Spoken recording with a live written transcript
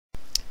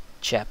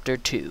Chapter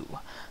 2.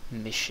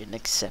 Mission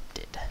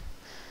Accepted.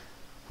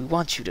 "We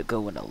want you to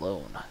go in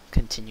alone,"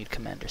 continued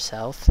Commander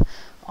South,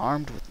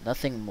 "armed with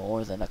nothing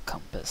more than a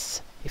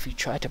compass. If you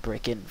try to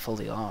break in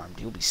fully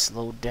armed, you'll be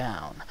slowed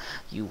down.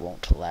 You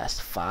won't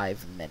last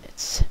 5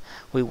 minutes.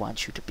 We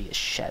want you to be a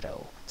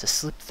shadow, to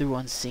slip through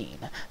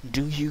unseen.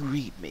 Do you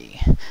read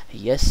me?"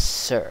 Yes,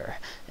 sir.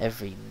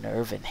 Every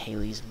nerve in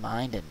Halley's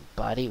mind and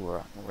body were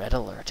on red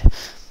alert.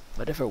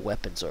 Whatever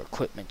weapons or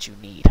equipment you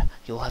need,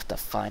 you'll have to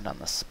find on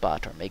the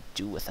spot or make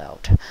do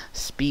without.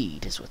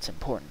 Speed is what's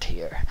important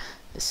here.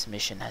 This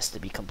mission has to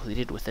be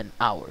completed within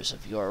hours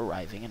of your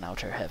arriving in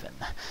Outer Heaven.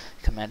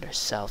 Commander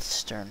South's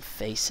stern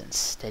face and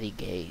steady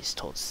gaze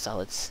told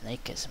Solid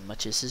Snake as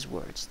much as his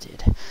words did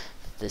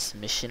that this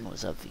mission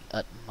was of the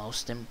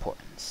utmost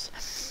importance.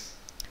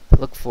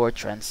 Look for a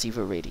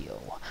transceiver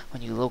radio.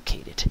 When you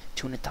locate it,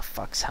 tune it to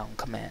Foxhound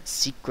Command's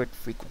secret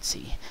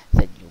frequency.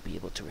 Then you'll be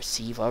able to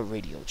receive our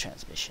radio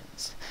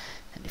transmissions.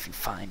 And if you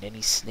find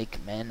any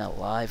snake men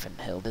alive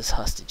and held as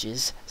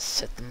hostages,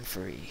 set them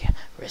free.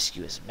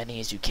 Rescue as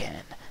many as you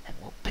can, and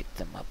we'll pick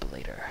them up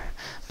later.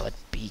 But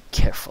be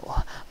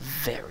careful,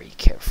 very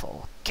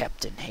careful,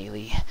 Captain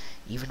Halley.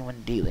 Even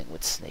when dealing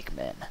with snake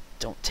men,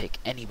 don't take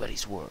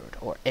anybody's word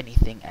or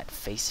anything at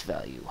face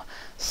value.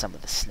 Some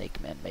of the snake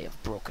men may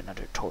have broken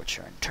under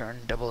torture and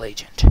turned double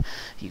agent.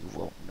 You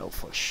won't know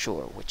for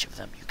sure which of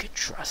them you can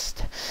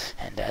trust.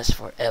 And as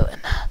for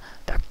Ellen,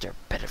 Dr.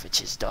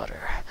 Petrovich's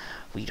daughter,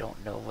 we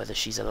don't know whether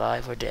she's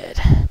alive or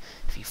dead.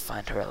 If you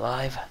find her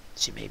alive,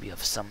 she may be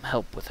of some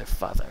help with her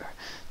father.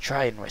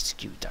 Try and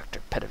rescue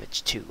Dr.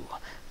 Petrovich too,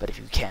 but if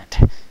you can't,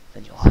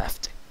 then you'll have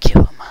to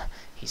kill him.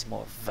 He's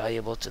more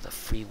valuable to the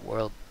free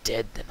world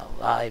dead than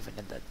alive and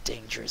in the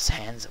dangerous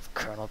hands of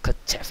Colonel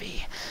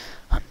Katefi.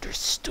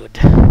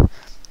 Understood?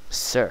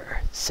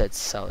 "Sir," said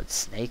Solid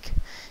Snake.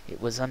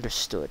 It was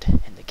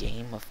understood. In the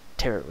game of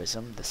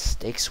terrorism, the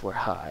stakes were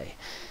high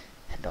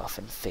and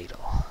often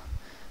fatal.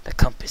 "The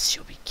compass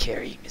you'll be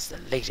carrying is the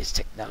latest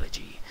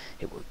technology.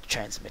 It will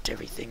transmit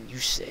everything you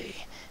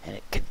say, and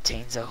it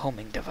contains a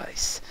homing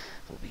device.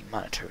 We'll be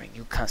monitoring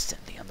you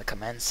constantly on the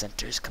command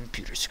center's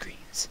computer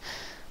screens.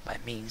 By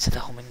means of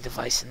the homing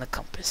device and the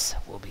compass,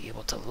 we'll be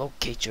able to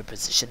locate your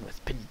position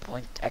with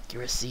pinpoint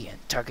accuracy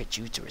and target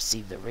you to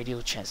receive the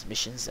radio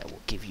transmissions that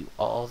will give you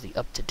all the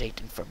up-to-date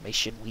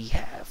information we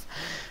have.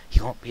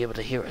 You won't be able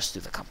to hear us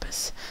through the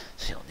compass,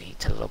 so you'll need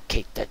to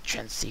locate that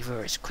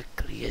transceiver as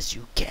quickly as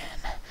you can.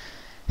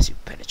 As you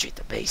penetrate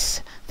the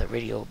base, the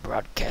radio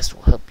broadcast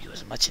will help you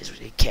as much as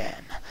it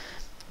can.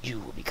 You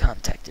will be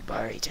contacted by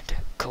our agent,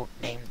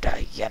 codenamed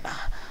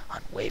Diana,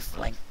 on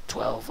wavelength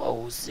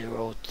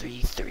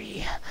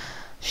 120033.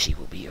 She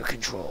will be your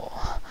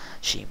control.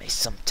 She may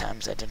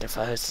sometimes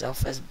identify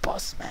herself as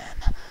Boss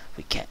Man.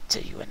 We can't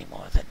tell you any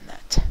more than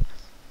that."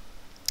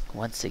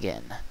 Once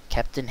again,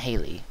 Captain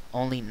Halley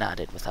only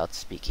nodded without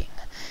speaking.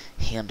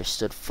 He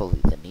understood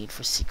fully the need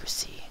for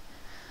secrecy.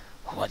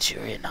 "Once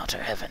you're in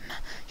Outer Heaven,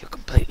 you're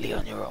completely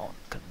on your own,"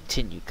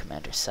 continued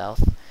Commander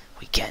South.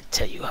 "We can't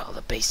tell you how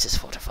the base is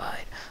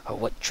fortified, or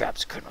what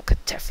traps Colonel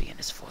Katefi and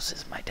his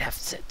forces might have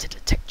set to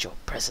detect your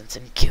presence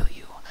and kill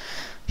you.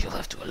 You'll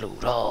have to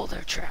elude all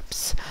their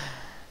traps,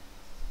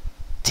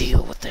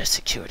 deal with their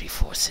security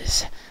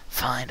forces,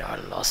 find our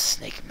lost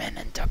snake men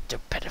and Dr.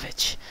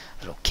 Petrovich,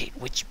 locate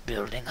which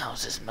building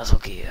houses Metal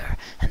Gear,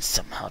 and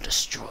somehow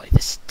destroy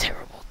this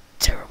terrible,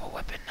 terrible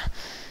weapon.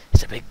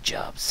 It's a big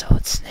job,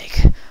 Solid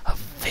Snake. A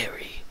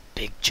very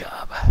big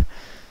job.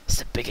 It's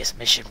the biggest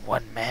mission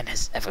one man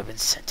has ever been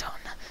sent on.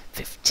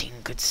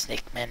 15 good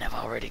snake men have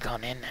already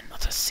gone in, and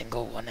not a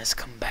single one has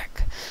come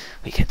back.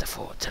 We can't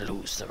afford to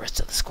lose the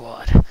rest of the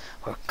squad.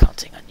 We're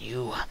counting on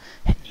you,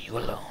 and you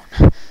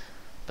alone.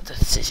 But the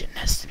decision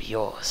has to be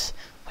yours.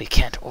 We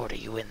can't order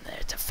you in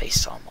there to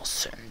face almost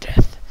certain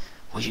death.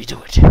 Will you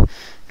do it,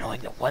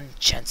 knowing the one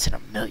chance in a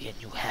million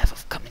you have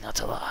of coming out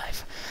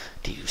alive?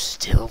 Do you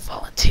still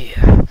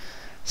volunteer?"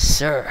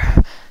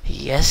 "Sir."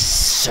 "Yes,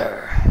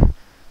 sir."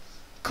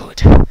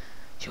 "Good.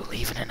 You'll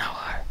leave in an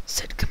hour,"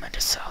 said Commander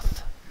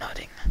South,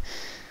 nodding.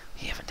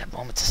 "We haven't a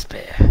moment to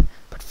spare,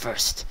 but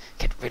first,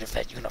 get rid of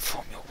that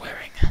uniform you're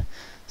wearing."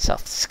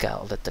 South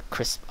scowled at the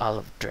crisp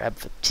olive-drab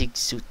fatigue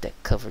suit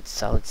that covered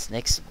Solid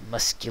Snake's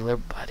muscular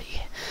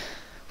body.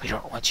 "We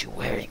don't want you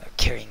wearing or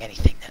carrying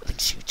anything that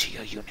links you to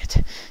your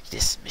unit.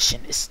 This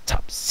mission is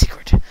top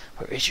secret.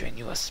 We're issuing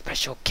you a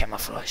special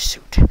camouflage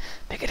suit.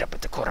 Pick it up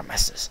at the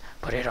quartermaster's,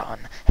 put it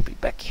on, and be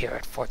back here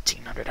at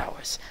 1400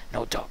 hours.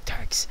 No dog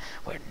tags.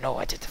 Wear no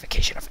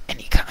identification of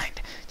any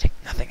kind. Take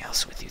nothing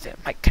else with you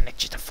that might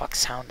connect you to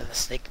Foxhound and the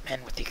Snake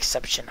Men with the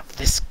exception of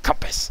this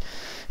compass.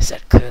 Is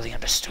that clearly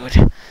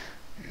understood?"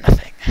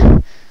 "Nothing."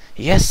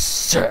 "Yes,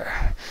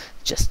 sir."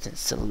 Justin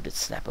saluted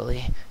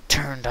snappily,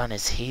 turned on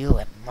his heel,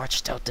 and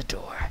marched out the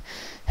door.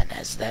 And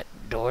as that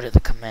door to the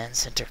command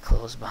center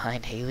closed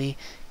behind Halley,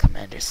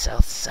 Commander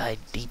South sighed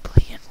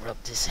deeply and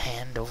rubbed his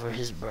hand over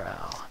his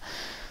brow.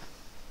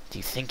 "Do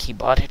you think he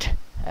bought it?"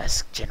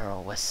 asked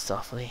General West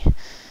softly.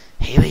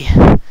 "Halley?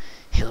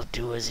 He'll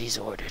do as he's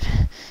ordered.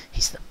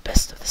 He's the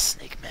best of the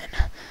snake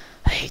men.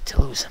 I hate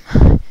to lose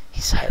him.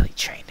 He's highly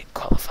trained and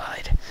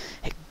qualified.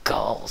 It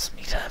galls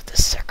me to have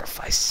to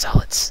sacrifice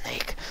Solid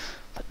Snake,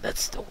 but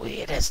that's the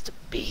way it has to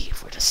be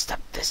if we're to stop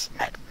this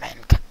madman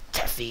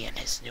Taffy and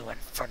his new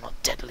infernal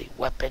deadly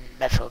weapon,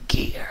 Metal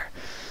Gear.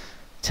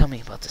 Tell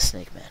me about the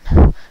Snake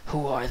Men.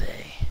 Who are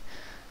they?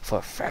 For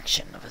a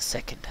fraction of a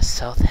second,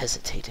 South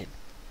hesitated.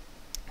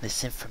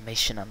 This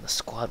information on the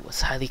squad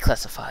was highly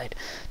classified,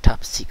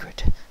 top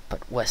secret,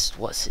 but West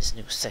was his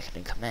new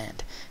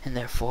second-in-command, and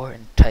therefore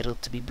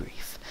entitled to be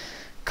brief.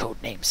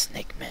 Codename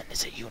Snake Men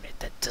is a unit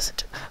that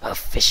doesn't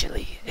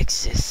officially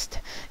exist.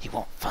 You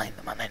won't find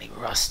them on any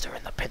roster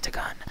in the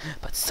Pentagon,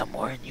 but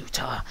somewhere in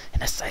Utah,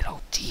 in a silo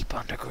deep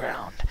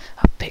underground,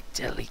 a picked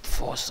elite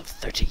force of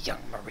 30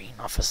 young Marine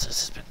officers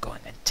has been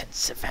going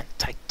intensive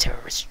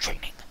anti-terrorist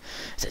training.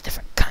 It's a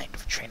different kind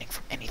of training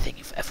from anything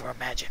you've ever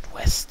imagined,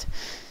 West.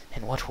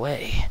 In what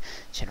way?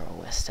 General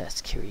West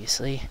asked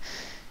curiously.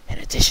 In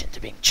addition to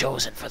being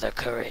chosen for their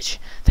courage,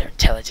 their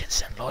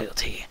intelligence and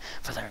loyalty,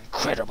 for their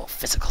incredible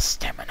physical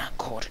stamina and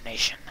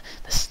coordination,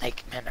 the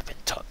Snake Men have been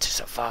taught to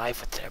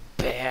survive with their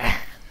bare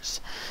hands.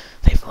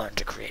 They've learned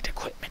to create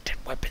equipment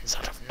and weapons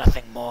out of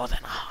nothing more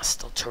than a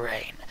hostile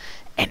terrain.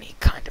 Any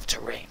kind of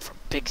terrain, from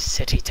big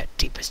city to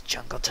deepest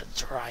jungle to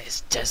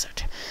driest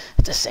desert.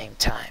 At the same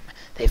time,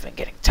 they've been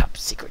getting top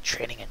secret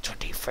training in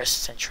 21st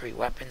century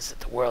weapons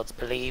that the world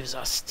believes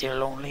are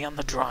still only on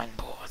the drawing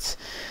boards.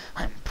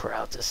 I'm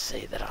proud to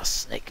say that our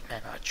Snake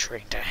Men are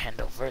trained to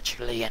handle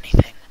virtually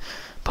anything.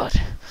 But,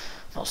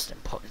 most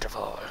important of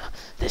all,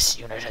 this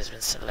unit has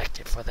been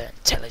selected for their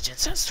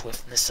intelligence and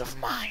swiftness of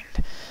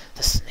mind.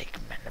 The Snake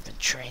Men have been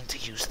trained to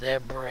use their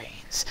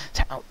brains,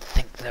 to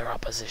outthink their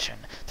opposition,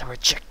 to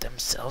project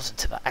themselves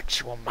into the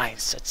actual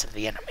mindsets of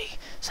the enemy,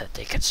 so that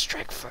they can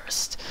strike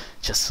first,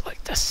 just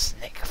like the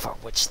snake for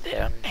which they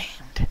are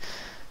named.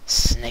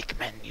 Snake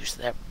Men use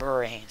their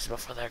brains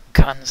before their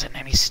guns in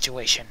any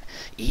situation,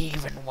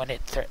 even when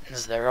it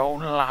threatens their own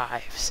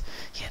lives.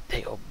 Yet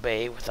they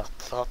obey without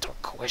thought or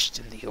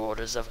question the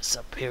orders of a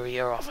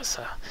superior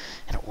officer.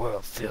 In a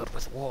world filled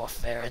with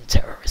warfare and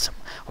terrorism,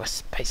 where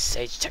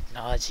space-age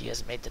technology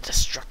has made the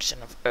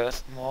destruction of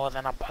Earth more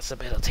than a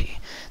possibility,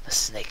 the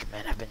Snake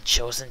Men have been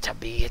chosen to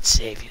be its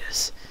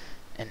saviors.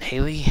 And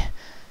Halley?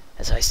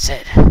 As I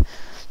said,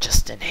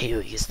 Justin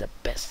Halley is the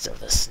best of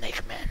the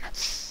Snake Men.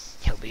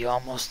 He'll be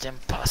almost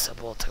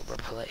impossible to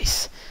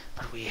replace,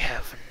 but we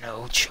have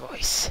no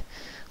choice.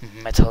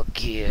 Metal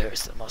Gear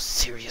is the most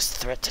serious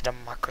threat to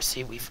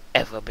democracy we've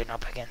ever been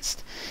up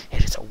against.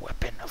 It is a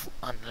weapon of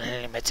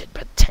unlimited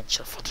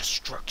potential for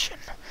destruction.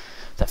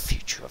 The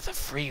future of the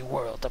free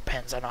world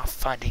depends on our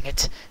finding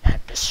it and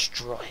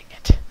destroying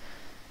it.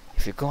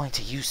 If you're going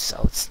to use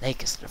Solid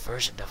Snake as a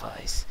diversion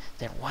device,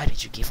 then why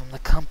did you give him the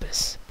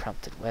compass?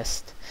 Prompted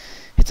West.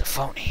 It's a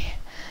phony.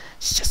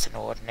 It's just an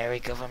ordinary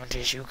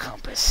government-issue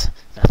compass.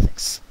 Nothing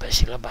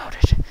special about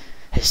it.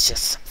 It's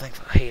just something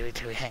for Halley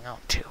to hang on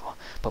to,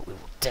 but we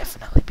will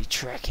definitely be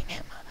tracking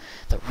him.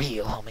 The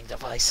real homing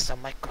device is a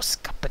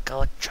microscopic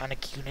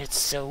electronic unit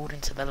sewed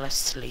into the left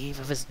sleeve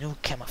of his new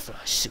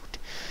camouflage suit.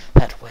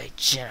 That way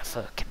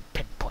Jennifer can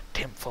pinpoint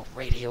him for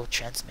radio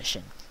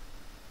transmission.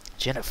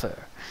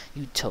 Jennifer,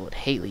 you told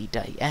Halley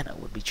Diana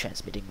would be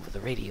transmitting over the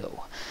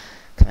radio.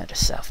 Commander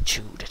South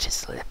chewed at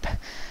his lip.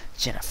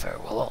 Jennifer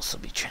will also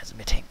be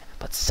transmitting,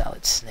 but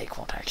Solid Snake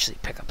won't actually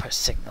pick up her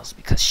signals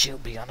because she'll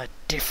be on a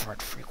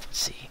different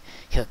frequency.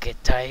 He'll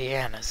get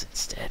Diana's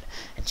instead,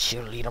 and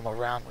she'll lead him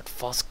around with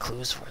false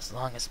clues for as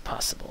long as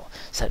possible,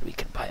 so that we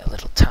can buy a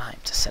little time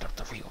to set up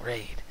the real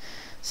raid.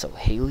 So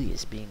Halley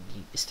is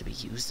to be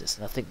used as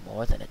nothing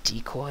more than a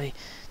decoy?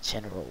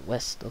 General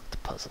West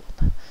looked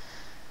puzzled.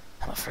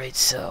 I'm afraid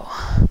so.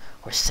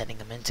 We're sending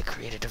him in to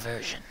create a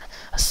diversion,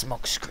 a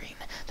smokescreen.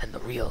 Then the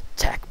real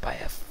attack by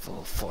a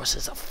full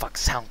forces of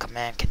Foxhound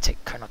Command can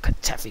take Colonel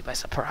Taffy by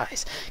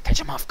surprise, catch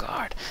him off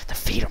guard,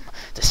 defeat him,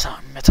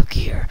 disarm Metal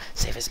Gear,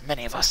 save as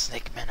many of us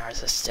Snake Men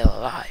as are still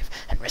alive,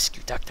 and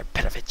rescue Dr.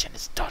 Petovich and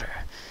his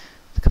daughter.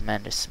 The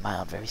commander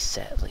smiled very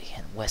sadly,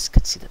 and West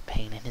could see the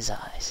pain in his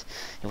eyes.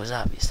 It was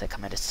obvious that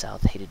Commander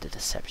South hated the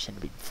deception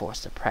of being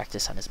forced to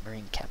practice on his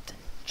Marine captain,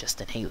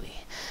 Justin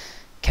Halley.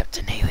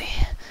 Captain Halley,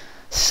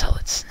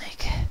 Solid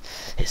Snake,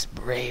 is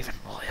brave and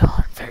loyal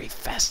and very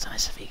fast on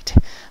his feet.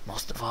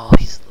 Most of all,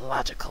 he's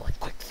logical and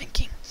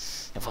quick-thinking.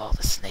 Of all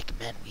the Snake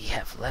Men we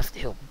have left,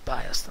 he'll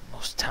buy us the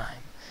most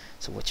time.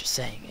 So what you're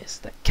saying is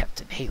that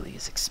Captain Halley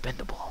is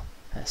expendable?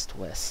 Asked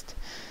West.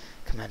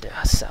 Commander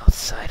South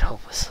sighed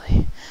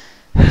hopelessly.